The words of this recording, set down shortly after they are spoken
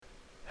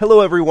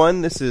Hello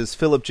everyone, this is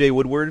Philip J.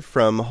 Woodward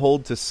from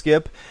Hold to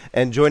Skip,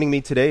 and joining me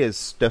today is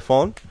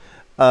Stefan,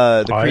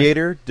 the Hi.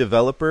 creator,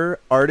 developer,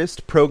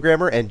 artist,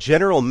 programmer, and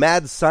general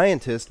mad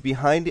scientist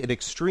behind an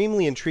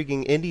extremely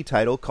intriguing indie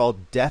title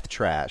called Death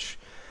Trash.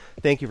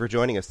 Thank you for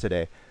joining us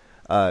today.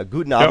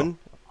 Guten Abend.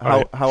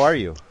 Hi. How are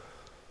you?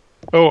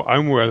 Oh,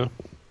 I'm well.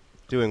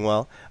 Doing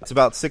well. It's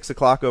about 6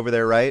 o'clock over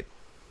there, right?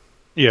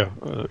 Yeah,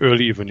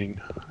 early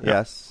evening.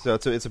 Yes, so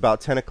it's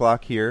about 10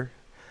 o'clock here.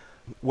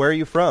 Where are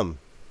you from?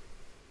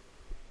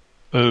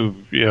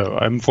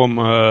 I'm from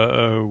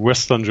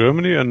Western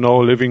Germany and now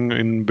living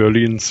in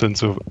Berlin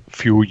since a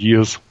few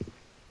years.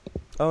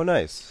 Oh,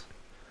 nice.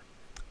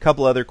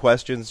 Couple other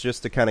questions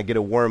just to kind of get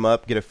a warm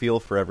up, get a feel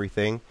for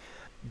everything.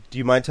 Do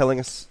you mind telling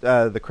us,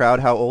 the crowd,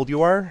 how old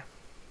you are?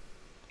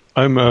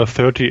 I'm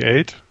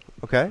 38.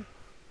 Okay.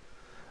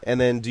 And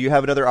then do you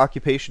have another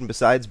occupation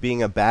besides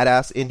being a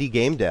badass indie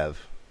game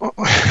dev?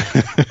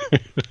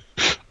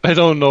 I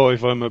don't know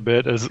if I'm a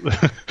badass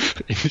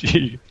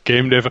indie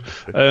game dev.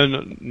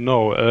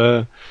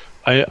 No,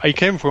 I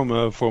came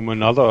from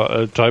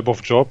another type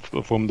of job,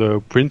 from the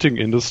printing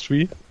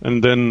industry,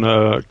 and then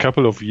a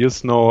couple of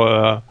years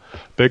now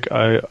back,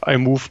 I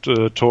moved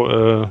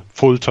to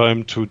full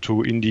time to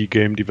indie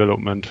game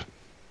development.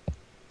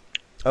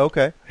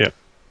 Okay. Yeah.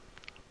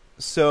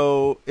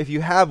 So, if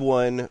you have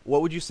one,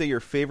 what would you say your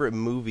favorite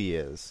movie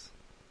is?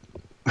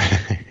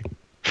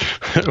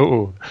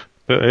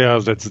 Yeah,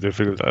 that's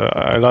difficult.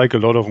 I like a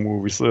lot of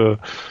movies.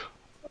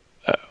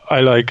 I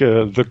like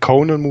the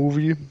Conan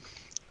movie.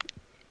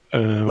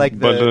 Like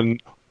but then,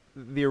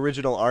 the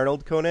original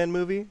Arnold Conan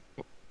movie?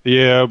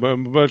 yeah,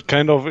 but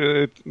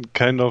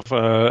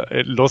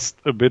it lost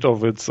a bit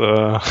of its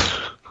over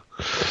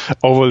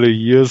the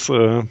years.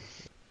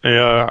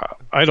 Yeah,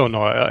 I don't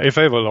know. I have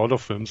a lot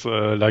of films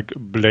like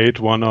Blade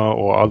Runner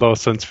or other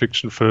science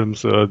fiction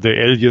films, the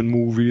Alien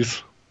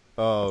movies.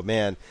 Oh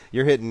man,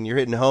 you're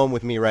hitting home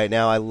with me right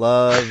now. I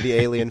love the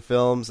Alien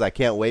films. I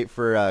can't wait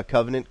for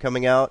Covenant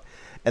coming out,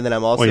 and then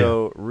I'm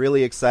also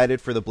really excited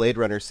for the Blade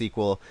Runner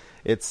sequel.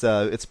 It's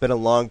been a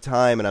long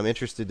time, and I'm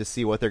interested to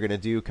see what they're going to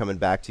do coming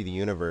back to the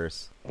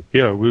universe.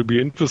 Yeah, it will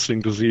be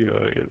interesting to see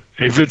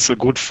if it's a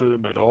good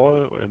film at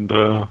all and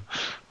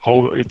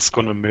how it's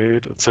gonna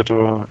made,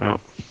 etc. Yeah.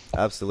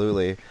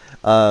 Absolutely.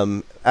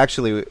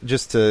 Actually,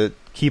 just to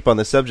keep on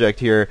the subject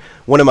here,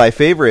 one of my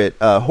favorite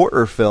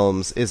horror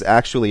films is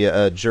actually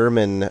a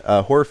German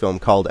horror film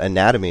called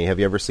Anatomy. Have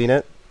you ever seen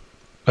it?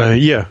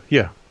 Yeah,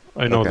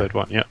 I know Okay. that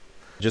one. Yeah.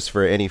 Just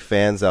for any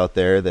fans out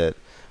there that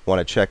want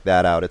to check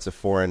that out, it's a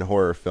foreign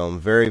horror film.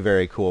 Very,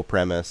 very cool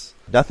premise.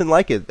 Nothing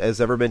like it has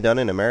ever been done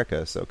in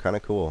America, so kind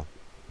of cool.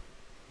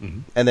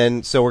 Mm-hmm. And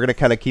then, so we're going to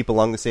kind of keep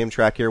along the same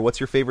track here. What's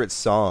your favorite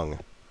song?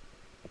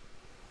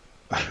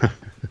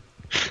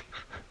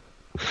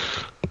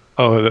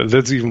 Oh,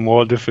 that's even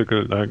more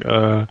difficult. Like,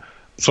 I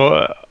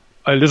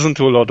listen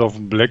to a lot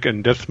of black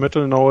and death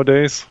metal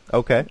nowadays.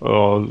 Okay.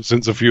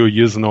 Since a few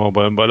years now,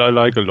 but I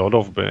like a lot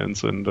of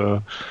bands, and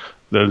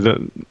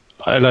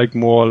I like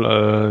more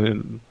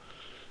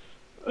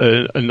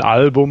an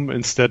album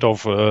instead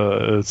of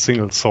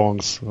single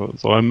songs.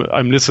 So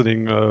I'm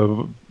listening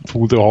to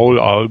the whole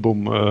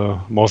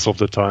album most of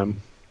the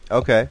time.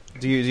 Okay.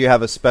 Do you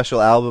have a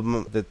special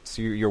album that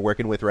you're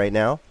working with right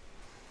now?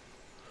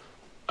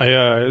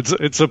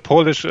 It's a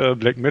Polish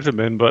black metal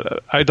band,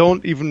 but I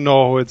don't even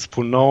know how it's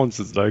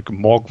pronounced. It's like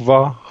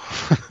Mogwa.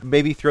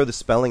 Maybe throw the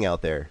spelling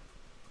out there.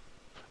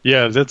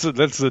 Yeah, that's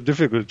the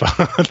difficult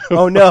part.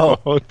 Oh no!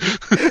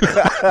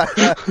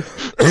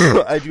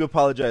 I do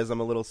apologize. I'm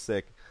a little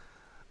sick.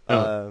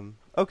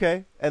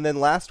 Okay, and then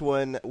last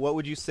one. What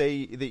would you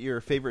say that your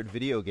favorite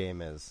video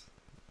game is,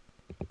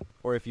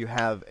 or if you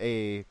have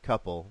a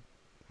couple?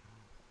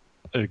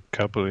 A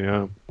couple,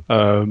 yeah.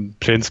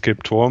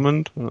 Planescape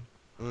Torment,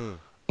 Mm.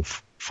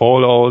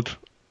 Fallout,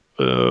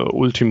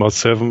 Ultima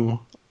 7.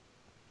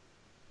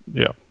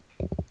 Yeah.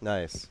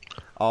 Nice.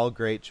 All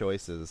great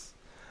choices.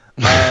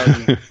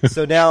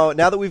 So now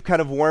that we've kind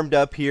of warmed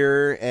up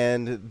here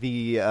and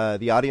the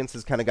audience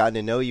has kind of gotten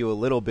to know you a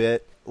little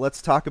bit,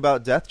 let's talk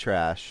about Death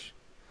Trash.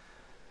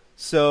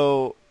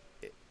 So,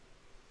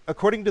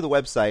 according to the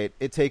website,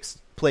 it takes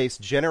place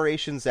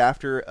generations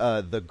after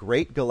the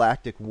Great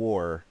Galactic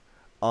War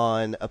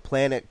on a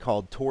planet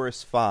called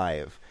Taurus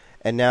 5.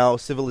 And now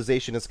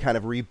civilization has kind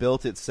of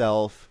rebuilt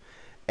itself,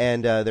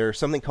 and there's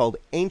something called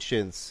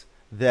ancients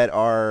that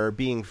are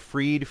being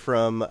freed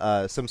from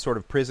some sort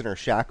of prisoner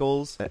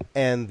shackles,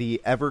 and the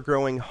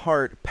ever-growing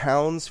heart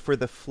pounds for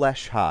the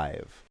flesh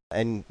hive.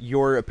 And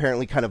you're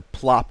apparently kind of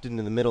plopped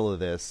into the middle of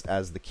this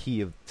as the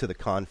key to the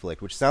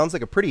conflict, which sounds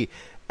like a pretty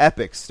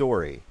epic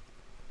story.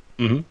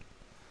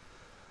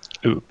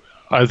 Mm-hmm.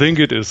 I think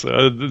it is.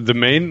 The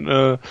main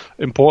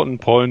important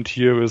point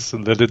here is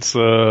that it's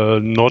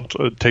not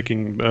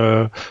taking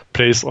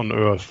place on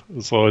Earth.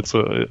 So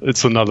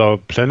it's another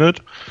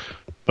planet,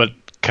 but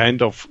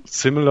kind of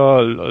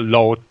similar,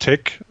 low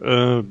tech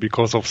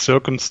because of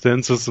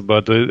circumstances,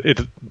 but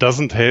it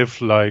doesn't have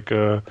like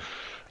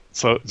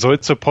So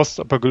it's a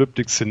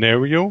post-apocalyptic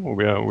scenario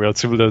where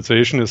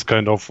civilization is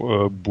kind of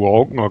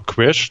broken or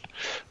crashed,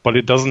 but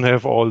it doesn't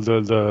have all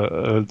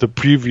the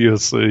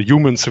previous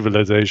human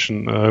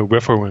civilization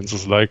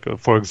references, like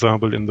for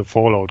example in the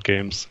Fallout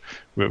games,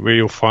 where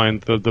you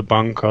find the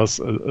bunkers,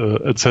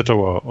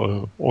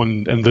 etc.,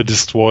 and the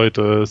destroyed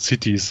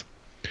cities.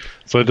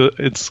 So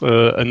it's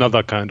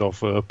another kind of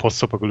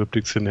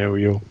post-apocalyptic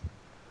scenario.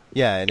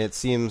 Yeah, and it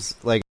seems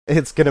like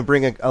it's going to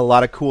bring a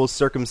lot of cool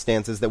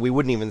circumstances that we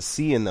wouldn't even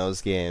see in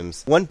those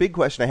games. One big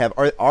question I have,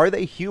 are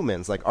they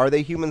humans? Like, are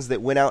they humans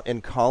that went out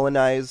and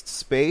colonized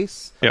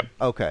space? Yeah.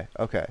 Okay.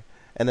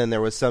 And then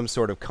there was some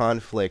sort of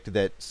conflict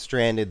that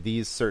stranded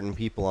these certain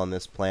people on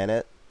this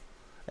planet,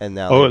 and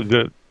now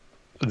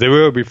they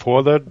were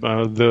before that.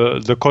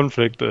 The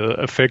conflict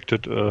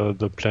affected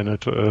the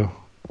planet.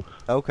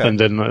 Okay. And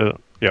then,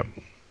 yeah.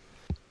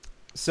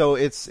 So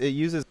it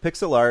uses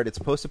pixel art, it's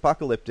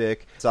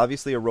post-apocalyptic, it's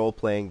obviously a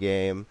role-playing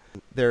game.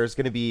 There's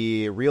going to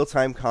be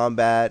real-time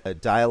combat,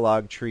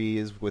 dialogue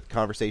trees with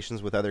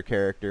conversations with other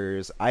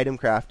characters, item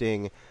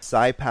crafting,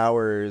 psi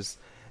powers,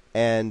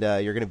 and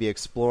you're going to be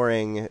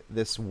exploring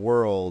this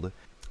world.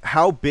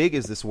 How big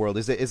is this world?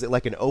 Is it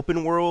like an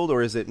open world,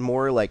 or is it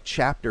more like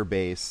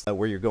chapter-based,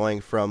 where you're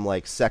going from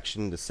like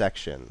section to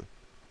section?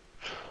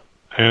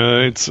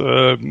 It's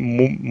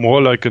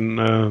more like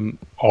an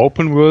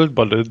open world,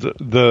 but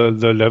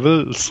the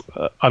levels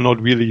are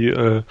not really...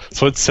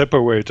 so it's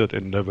separated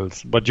in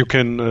levels, but you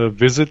can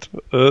visit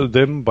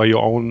them by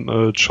your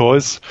own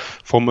choice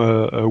from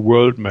a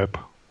world map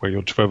where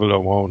you travel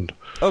around.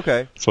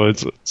 Okay. So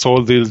it's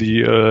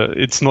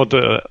it's not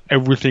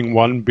everything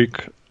one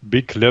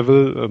big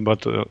level,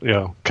 but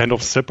kind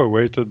of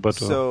separated. But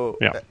so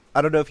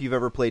I don't know if you've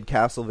ever played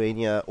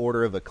Castlevania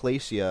Order of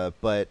Ecclesia,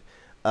 but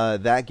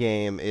that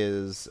game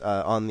is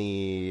on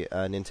the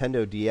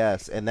Nintendo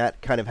DS, and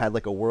that kind of had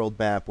like a world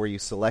map where you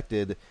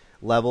selected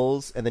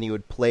levels, and then you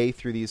would play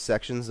through these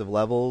sections of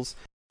levels.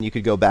 You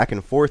could go back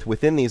and forth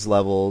within these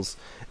levels,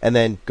 and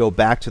then go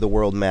back to the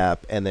world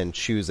map, and then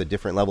choose a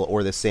different level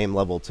or the same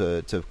level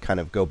to kind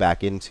of go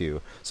back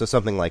into. So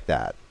something like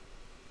that.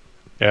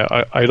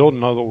 Yeah, I don't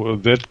know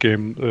that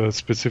game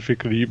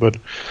specifically, but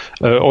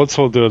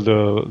also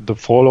the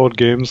Fallout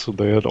games,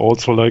 they had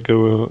also like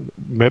a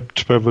map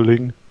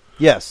traveling.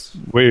 Yes.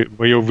 Where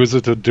you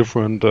visited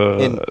different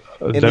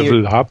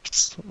level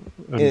hubs.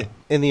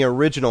 In the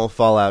original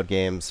Fallout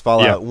games,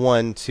 Fallout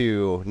 1,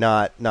 2,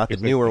 not the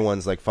newer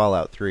ones like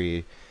Fallout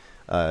 3,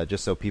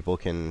 just so people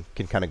can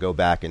kind of go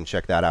back and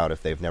check that out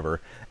if they've never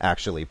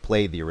actually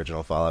played the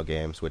original Fallout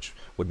games, which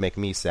would make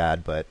me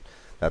sad, but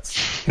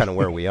that's kind of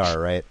where we are,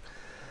 right?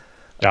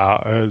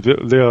 Yeah,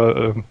 they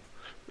are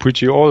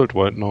pretty old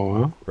right now,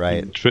 huh?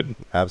 Right.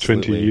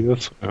 Absolutely. 20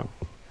 years, yeah.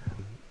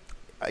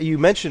 You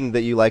mentioned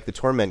that you like the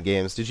Torment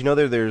games. Did you know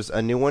there's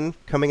a new one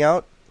coming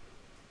out?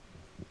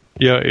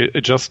 Yeah,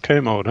 it just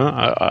came out.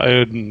 Huh?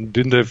 I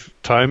didn't have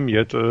time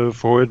yet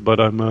for it, but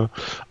I'm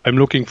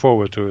looking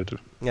forward to it.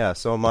 Yeah,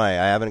 so am I.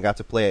 I haven't got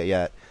to play it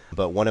yet,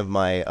 but one of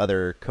my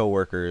other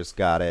coworkers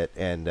got it,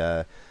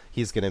 and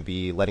he's going to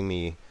be letting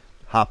me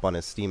hop on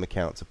his Steam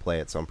account to play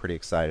it, so I'm pretty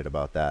excited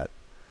about that.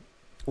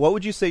 What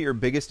would you say your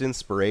biggest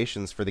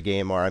inspirations for the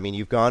game are? I mean,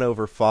 you've gone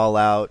over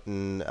Fallout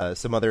and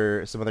some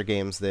other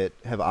games that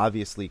have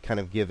obviously kind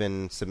of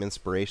given some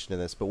inspiration to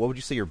this, but what would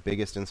you say your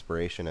biggest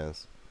inspiration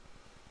is?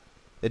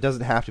 It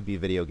doesn't have to be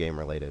video game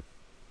related.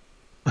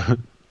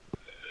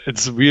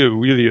 It's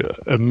really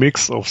a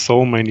mix of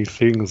so many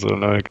things.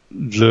 Like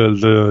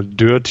the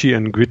dirty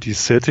and gritty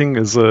setting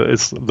is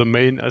the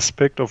main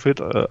aspect of it.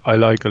 I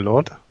like a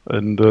lot,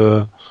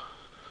 and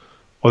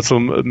also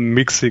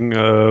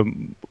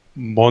mixing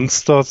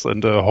monsters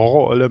and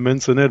horror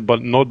elements in it,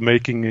 but not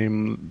making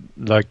him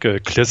like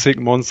classic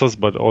monsters,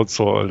 but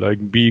also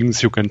like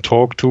beings you can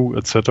talk to,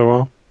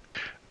 etc.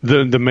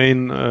 The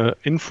main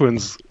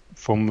influence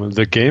from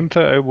the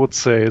gameplay, I would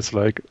say, is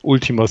like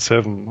Ultima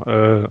 7,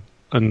 a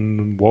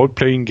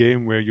role-playing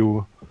game where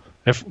you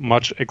have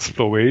much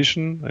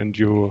exploration and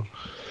you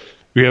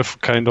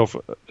have kind of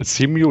a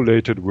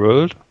simulated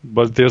world,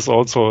 but there's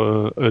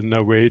also a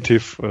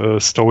narrative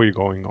story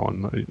going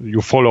on. You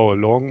follow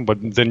along, but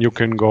then you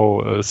can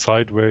go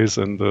sideways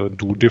and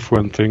do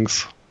different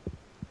things.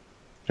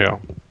 Yeah.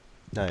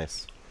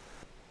 Nice.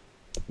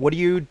 What are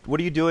you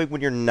doing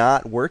when you're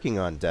not working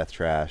on Death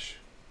Trash?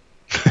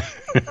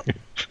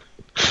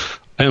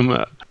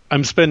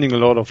 I'm spending a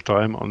lot of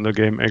time on the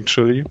game,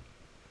 actually.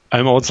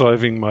 I'm also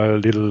having my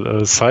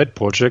little side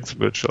projects,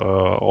 which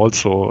are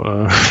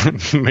also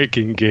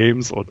making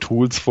games or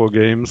tools for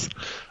games.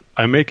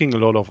 I'm making a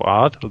lot of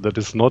art that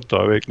is not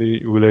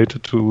directly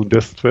related to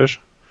Death Trash.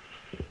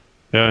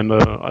 Yeah, and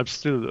I'm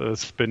still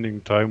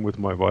spending time with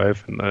my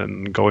wife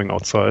and going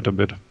outside a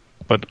bit.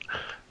 But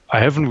I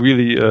haven't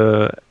really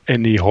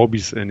any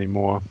hobbies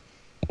anymore.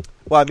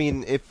 Well, I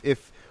mean,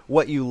 if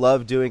what you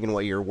love doing and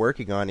what you're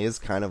working on is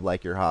kind of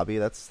like your hobby,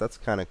 that's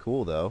kind of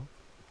cool, though.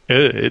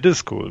 It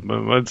is cool,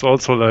 but it's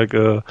also like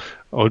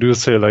how do you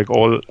say, like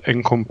all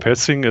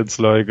encompassing. It's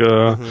like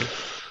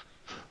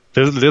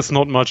there's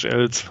not much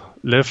else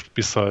left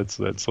besides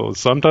that. So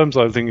sometimes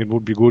I think it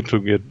would be good to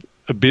get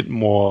a bit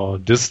more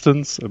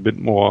distance, a bit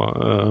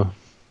more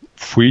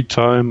free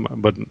time.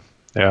 But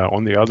yeah,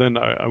 on the other hand,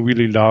 I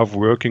really love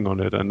working on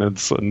it, and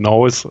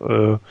now is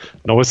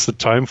the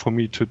time for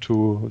me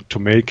to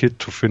make it,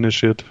 to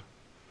finish it.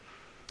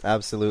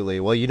 Absolutely.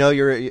 Well,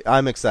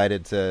 I'm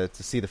excited to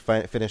see the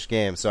finished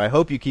game, so I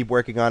hope you keep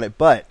working on it.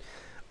 But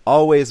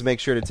always make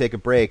sure to take a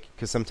break,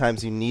 because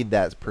sometimes you need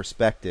that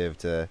perspective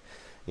to,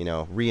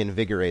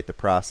 reinvigorate the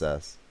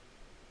process.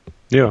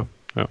 Yeah,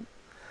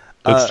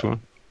 that's true.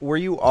 Were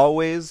you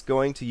always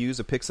going to use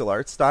a pixel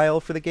art style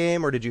for the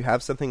game, or did you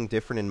have something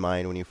different in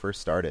mind when you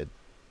first started?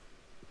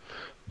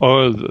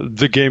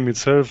 The game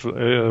itself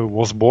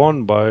was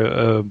born by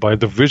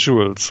the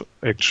visuals,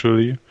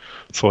 actually.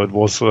 So it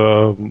was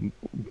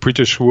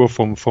pretty sure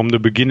from the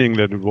beginning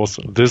that it was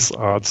this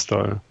art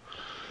style.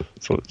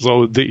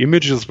 So the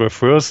images were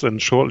first,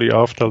 and shortly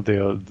after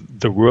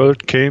the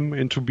world came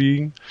into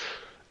being.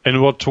 And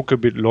what took a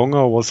bit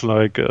longer was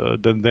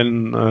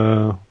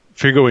then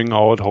figuring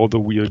out how the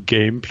real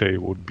gameplay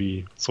would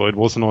be. So it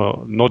was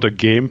not a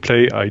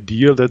gameplay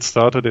idea that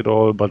started it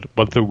all,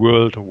 but the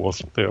world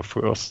was there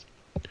first.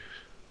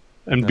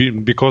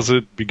 And because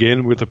it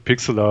began with a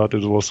pixel art,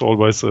 it was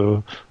always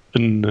an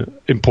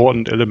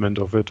important element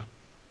of it.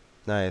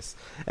 Nice.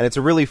 And it's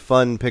a really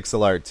fun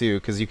pixel art, too,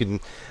 because you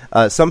can...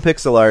 some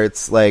pixel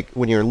arts, like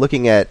when you're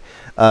looking at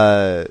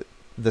the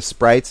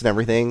sprites and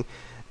everything,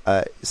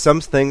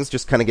 some things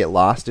just kind of get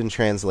lost in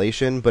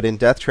translation, but in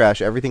Death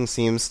Trash, everything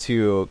seems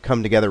to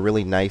come together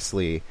really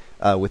nicely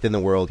within the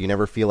world. You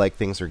never feel like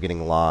things are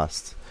getting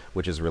lost,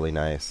 which is really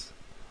nice.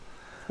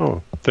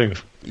 Oh,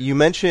 thanks. You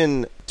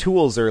mentioned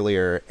tools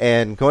earlier,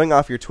 and going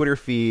off your Twitter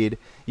feed,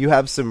 you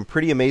have some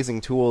pretty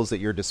amazing tools at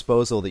your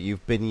disposal that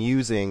you've been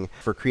using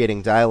for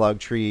creating dialogue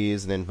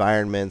trees and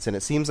environments, and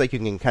it seems like you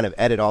can kind of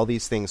edit all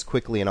these things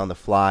quickly and on the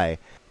fly.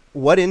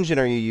 What engine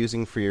are you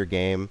using for your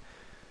game?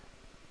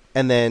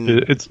 And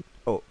then...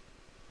 go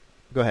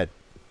ahead.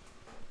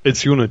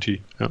 It's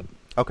Unity, yeah.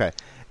 Okay.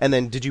 And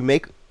then did you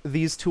make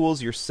these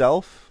tools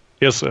yourself?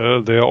 Yes,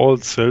 they are all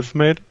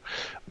self-made,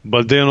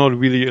 but they're not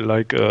really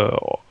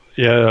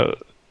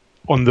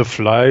on the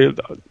fly.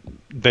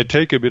 They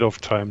take a bit of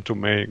time to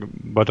make,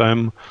 but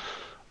I'm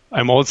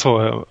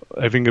also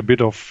having a bit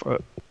of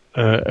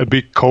a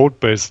big code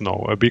base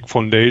now, a big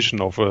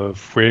foundation of a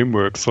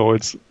framework. So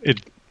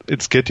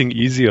it's getting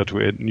easier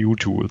to add new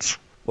tools.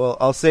 Well,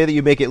 I'll say that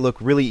you make it look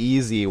really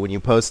easy when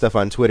you post stuff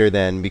on Twitter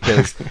then,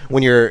 because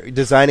when you're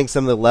designing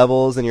some of the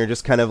levels and you're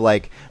just kind of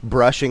like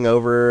brushing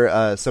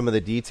over some of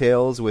the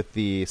details with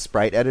the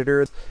sprite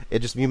editor,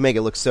 you make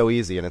it look so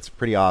easy, and it's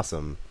pretty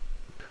awesome.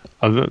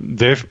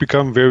 They've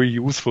become very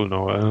useful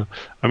now.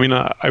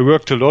 I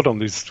worked a lot on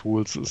these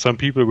tools. Some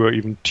people were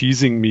even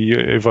teasing me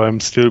if I'm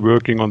still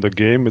working on the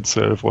game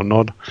itself or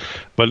not.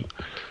 But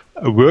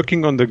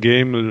working on the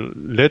game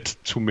led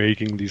to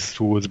making these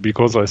tools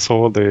because I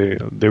saw they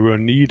were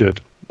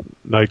needed,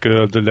 like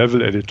the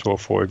level editor,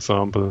 for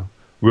example.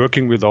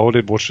 Working without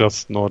it was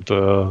just not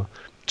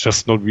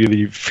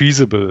really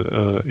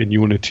feasible in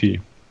Unity.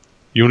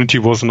 Unity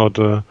was not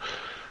the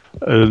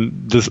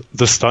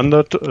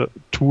standard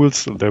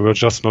tools. They were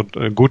just not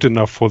good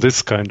enough for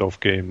this kind of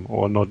game,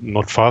 or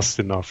not fast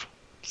enough.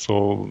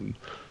 So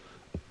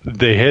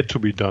they had to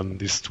be done,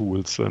 these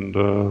tools, and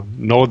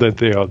now that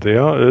they are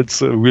there,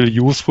 it's really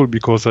useful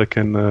because I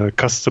can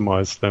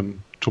customize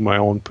them to my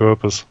own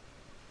purpose.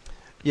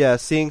 Yeah,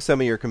 seeing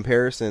some of your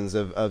comparisons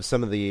of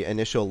some of the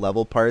initial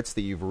level parts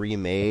that you've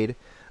remade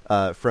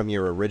from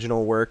your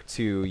original work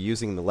to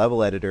using the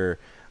level editor,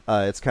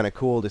 it's kind of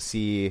cool to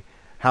see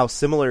how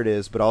similar it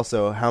is, but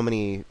also how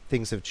many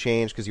things have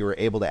changed because you were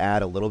able to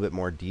add a little bit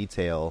more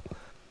detail.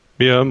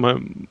 Yeah,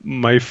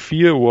 my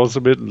fear was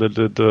a bit that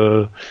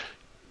it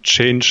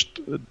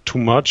changed too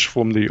much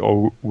from the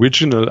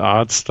original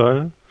art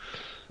style,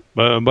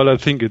 but I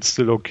think it's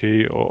still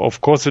okay.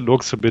 Of course, it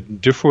looks a bit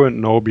different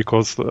now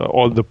because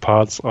all the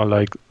parts are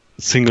like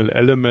single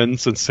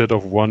elements instead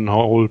of one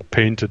whole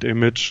painted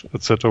image,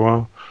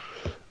 etc.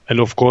 And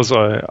of course,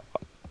 I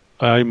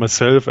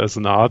myself, as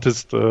an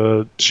artist,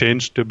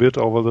 changed a bit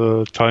over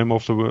the time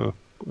of the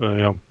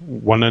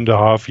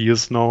 1.5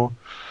 years now.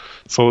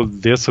 So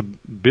there's a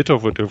bit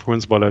of a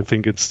difference, but I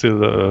think it's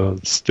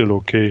still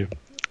okay.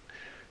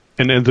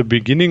 And in the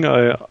beginning,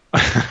 I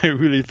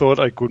really thought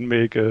I could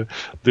make the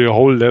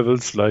whole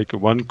levels like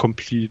one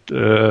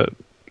completely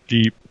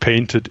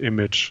painted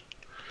image,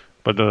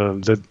 but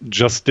that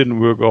just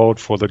didn't work out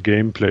for the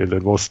gameplay.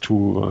 That was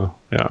too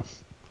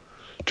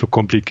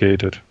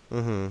complicated.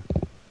 Mm-hmm.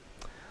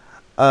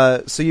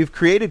 So you've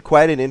created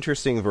quite an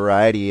interesting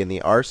variety in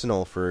the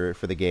arsenal for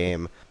the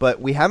game,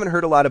 but we haven't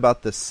heard a lot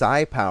about the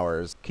psi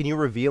powers. Can you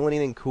reveal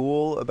anything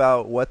cool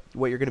about what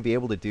you're going to be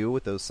able to do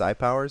with those psi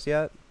powers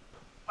yet?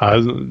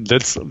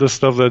 That's the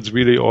stuff that's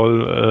really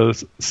all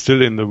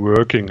still in the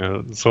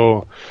working.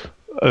 So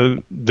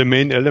the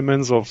main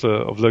elements of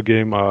the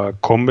game are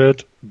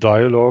combat,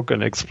 dialogue,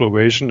 and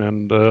exploration,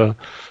 and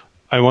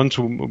I want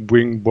to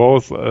bring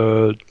both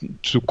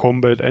to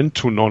combat and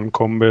to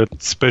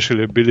non-combat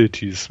special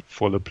abilities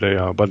for the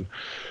player. But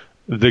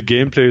the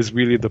gameplay is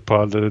really the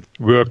part that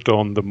worked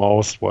on the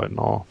most right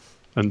now,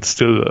 and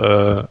still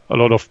a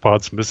lot of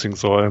parts missing.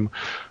 So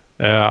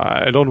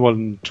I don't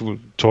want to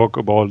talk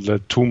about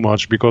that too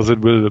much because it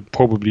will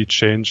probably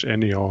change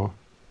anyhow.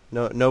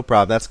 No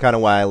problem. That's kind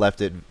of why I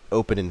left it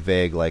open and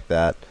vague like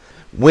that.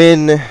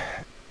 When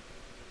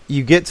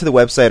you get to the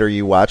website or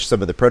you watch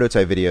some of the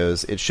prototype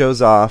videos, it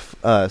shows off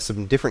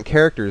some different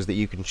characters that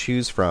you can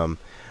choose from.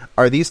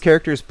 Are these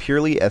characters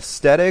purely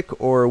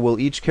aesthetic, or will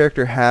each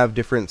character have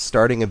different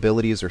starting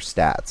abilities or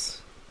stats?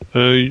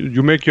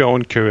 You make your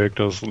own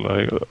characters,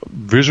 like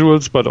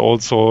visuals, but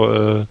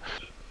also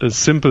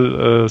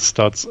simple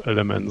stats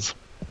elements.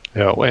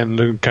 Yeah, and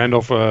a kind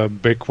of a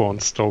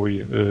background story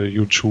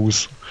you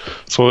choose.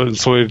 So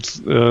it's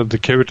the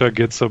character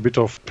gets a bit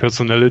of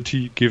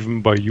personality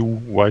given by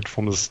you right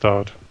from the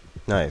start.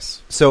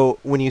 Nice. So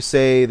when you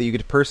say that you get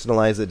to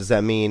personalize it, does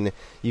that mean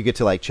you get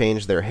to like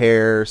change their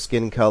hair,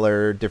 skin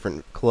color,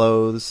 different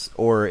clothes,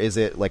 or is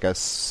it like a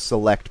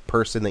select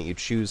person that you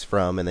choose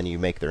from and then you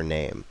make their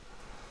name?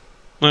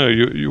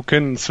 You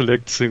can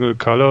select single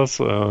colors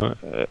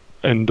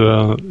and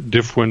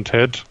different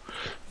head,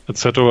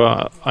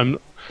 etc.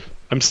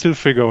 I'm still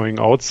figuring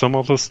out some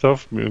of the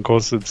stuff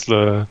because it's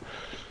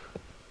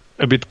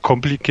a bit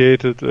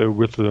complicated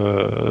with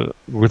the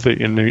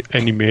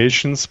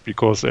animations,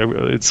 because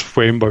it's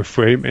frame by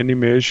frame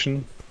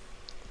animation.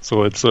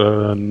 So it's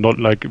not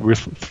like with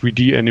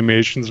 3D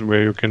animations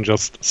where you can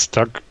just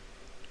stuck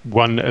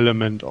one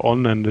element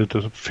on and it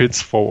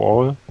fits for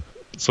all.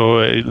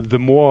 So the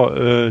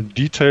more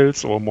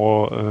details or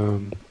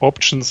more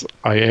options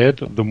I add,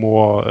 the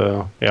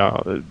more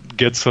it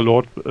gets a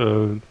lot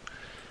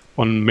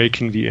on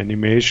making the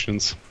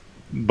animations.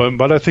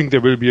 But I think there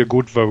will be a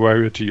good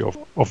variety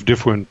of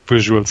different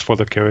visuals for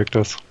the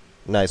characters.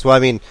 Nice. Well, I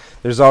mean,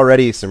 there's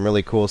already some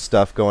really cool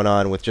stuff going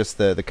on with just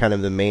the kind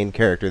of the main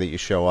character that you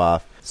show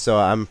off. So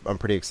I'm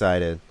pretty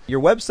excited. Your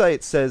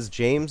website says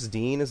James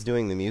Dean is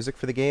doing the music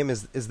for the game.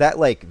 Is that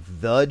like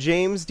the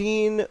James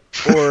Dean,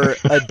 or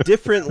a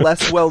different,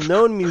 less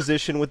well-known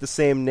musician with the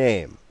same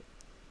name?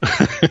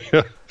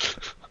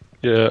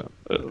 Yeah,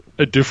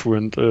 a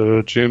different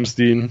James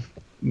Dean.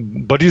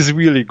 But he's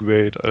really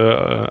great.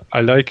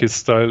 I like his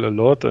style a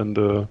lot, and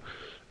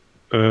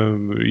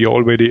he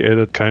already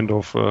added kind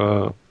of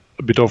a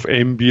bit of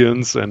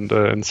ambience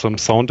and some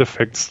sound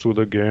effects to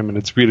the game, and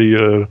it's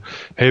really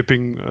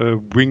helping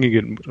bringing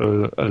it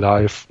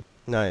alive.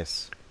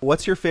 Nice.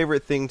 What's your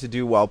favorite thing to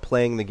do while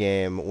playing the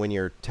game when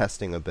you're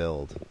testing a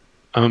build?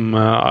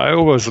 I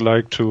always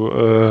like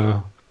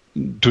to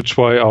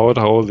try out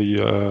how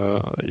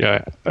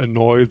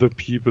annoy the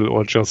people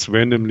or just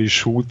randomly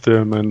shoot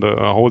them, and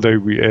how they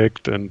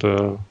react, and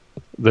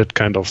that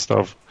kind of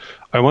stuff.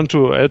 I want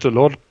to add a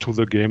lot to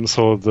the game,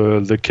 so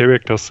the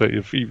characters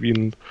have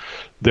even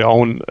their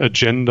own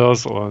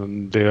agendas or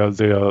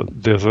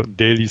their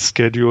daily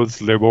schedules.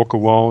 They walk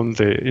around,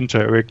 they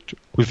interact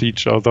with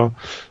each other,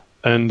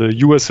 and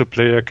you as a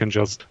player can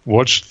just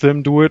watch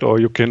them do it, or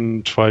you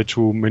can try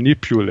to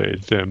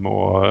manipulate them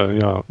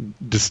or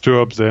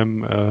disturb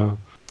them.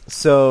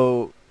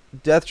 So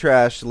Death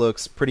Trash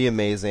looks pretty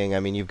amazing. I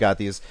mean, you've got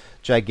these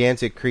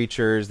gigantic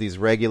creatures, these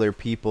regular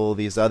people,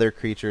 these other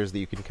creatures that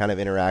you can kind of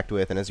interact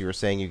with, and as you were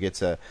saying, you get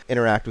to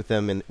interact with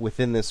them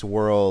within this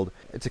world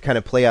to kind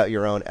of play out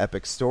your own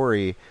epic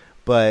story.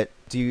 But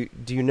do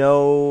you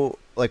know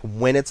like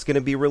when it's going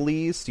to be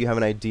released? Do you have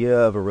an idea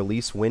of a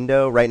release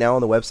window? Right now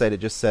on the website it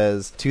just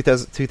says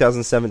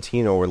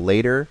 2017 or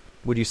later.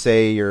 Would you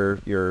say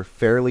you're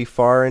fairly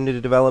far into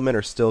the development,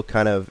 or still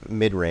kind of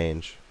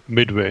mid-range?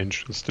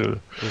 Mid-range still.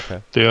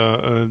 Okay.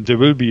 There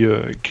will be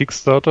a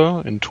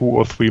Kickstarter in 2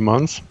 or 3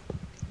 months,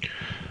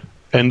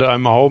 and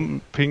I'm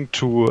hoping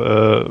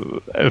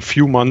to a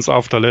few months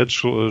after that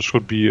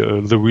should be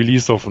the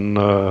release of an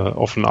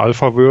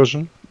alpha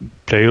version,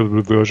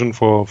 playable version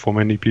for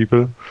many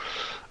people.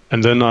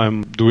 And then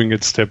I'm doing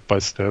it step by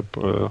step.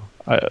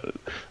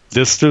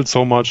 There's still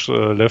so much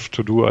left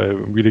to do. I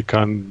really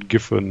can't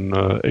give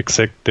an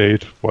exact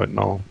date right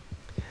now.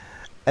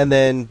 And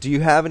then, do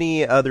you have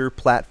any other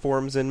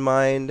platforms in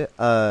mind?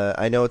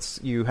 I know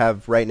you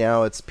have right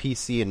now. It's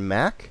PC and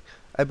Mac,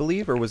 I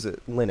believe, or was it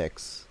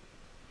Linux?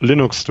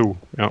 Linux too.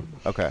 Yeah.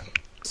 Okay.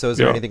 So, is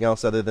there anything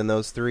else other than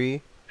those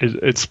three?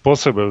 It's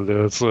possible.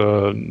 There's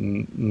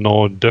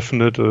no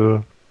definite.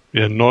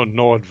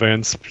 No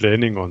advanced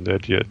planning on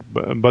that yet.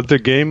 But the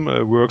game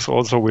works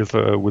also with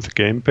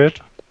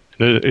gamepad,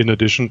 in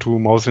addition to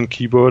mouse and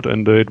keyboard,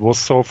 and it was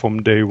so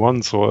from day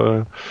one.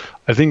 So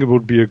I think it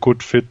would be a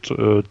good fit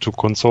to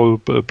console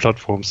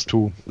platforms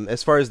too.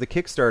 As far as the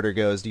Kickstarter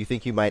goes, do you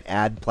think you might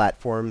add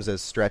platforms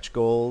as stretch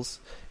goals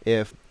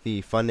if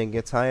the funding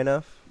gets high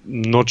enough?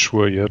 Not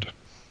sure yet.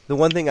 The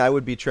one thing I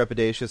would be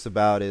trepidatious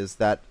about is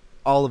that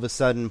all of a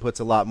sudden puts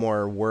a lot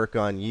more work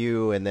on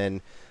you, and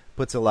then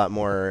puts a lot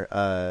more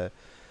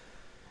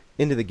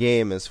into the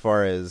game as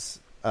far as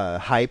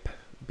hype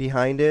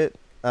behind it.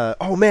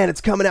 oh man,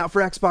 it's coming out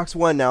for Xbox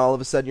One. Now all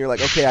of a sudden you're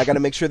like, okay, I got to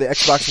make sure the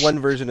Xbox One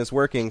version is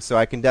working, so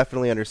I can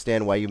definitely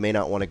understand why you may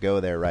not want to go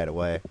there right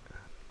away.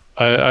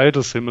 I had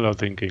a similar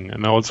thinking,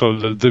 and also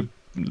the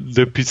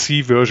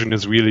PC version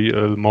is really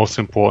most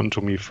important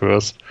to me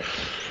first.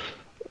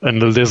 And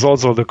there's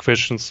also the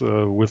questions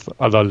with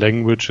other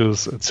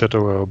languages,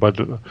 etc. But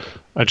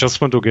I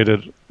just want to get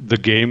the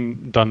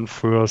game done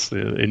first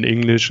in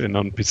English and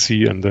on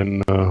PC, and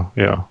then,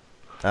 yeah.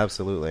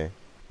 Absolutely.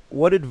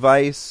 What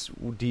advice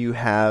do you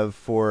have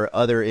for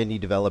other indie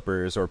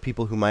developers or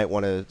people who might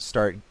want to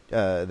start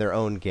their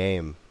own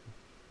game?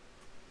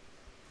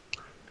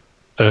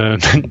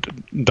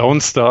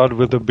 Don't start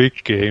with a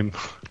big game.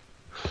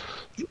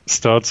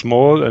 Start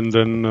small and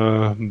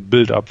then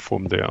build up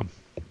from there.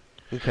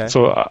 Okay.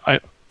 So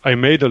I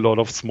made a lot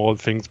of small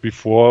things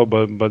before,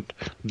 but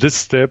this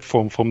step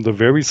from the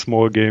very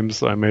small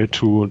games I made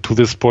to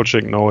this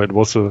project now, it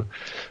was a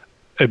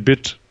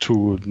bit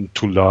too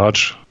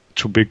large,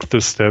 too big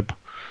this step.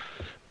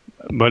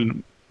 But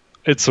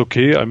it's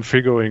okay. I'm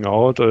figuring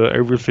out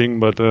everything,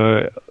 but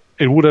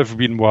it would have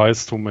been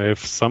wise to have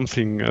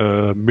something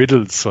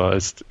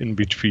middle-sized in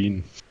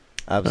between.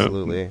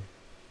 Absolutely.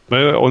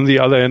 But on the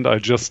other hand, the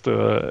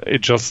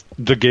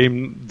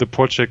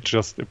project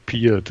just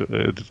appeared.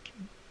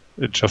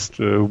 It just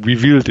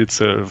revealed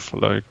itself.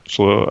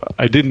 So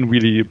I didn't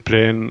really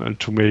plan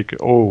to make.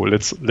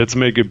 Let's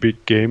make a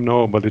big game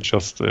now. But it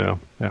just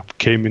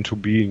came into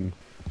being.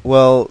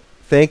 Well,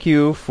 thank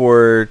you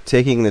for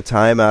taking the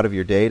time out of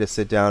your day to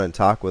sit down and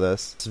talk with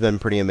us. It's been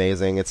pretty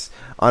amazing. It's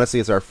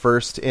our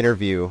first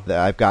interview that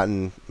I've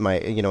gotten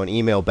an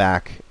email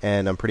back,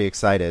 and I'm pretty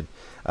excited.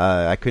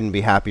 I couldn't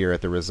be happier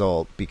at the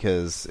result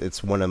because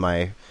it's one of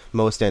my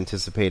most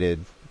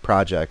anticipated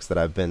projects that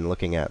I've been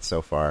looking at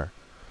so far.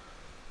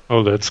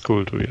 Oh, that's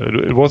cool to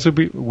hear. It was a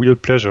real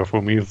pleasure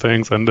for me.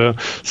 Thanks, and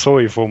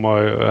sorry for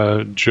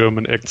my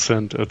German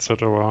accent,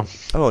 etc.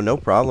 Oh, no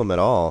problem at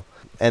all.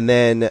 And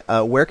then,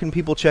 where can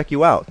people check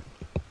you out?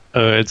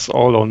 It's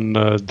all on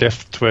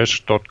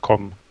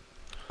devtrash.com.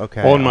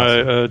 Okay. On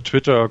my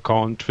Twitter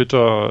account, at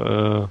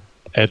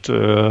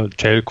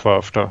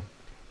Tailcrafter.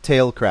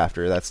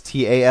 Tailcrafter, that's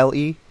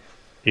Tale?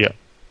 Yeah.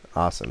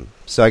 Awesome.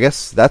 So I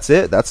guess that's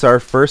it. That's our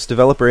first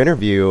developer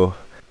interview.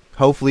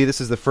 Hopefully this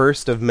is the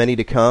first of many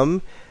to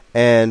come.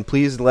 And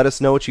please let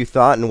us know what you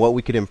thought and what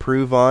we could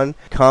improve on.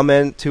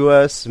 Comment to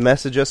us,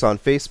 message us on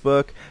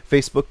Facebook,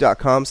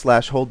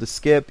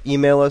 facebook.com/holdtoskip.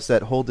 Email us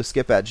at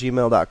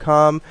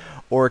holdtoskip@gmail.com,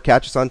 or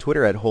catch us on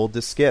Twitter at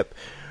holdtoskip.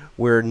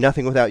 We're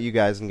nothing without you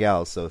guys and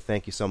gals, so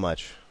thank you so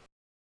much.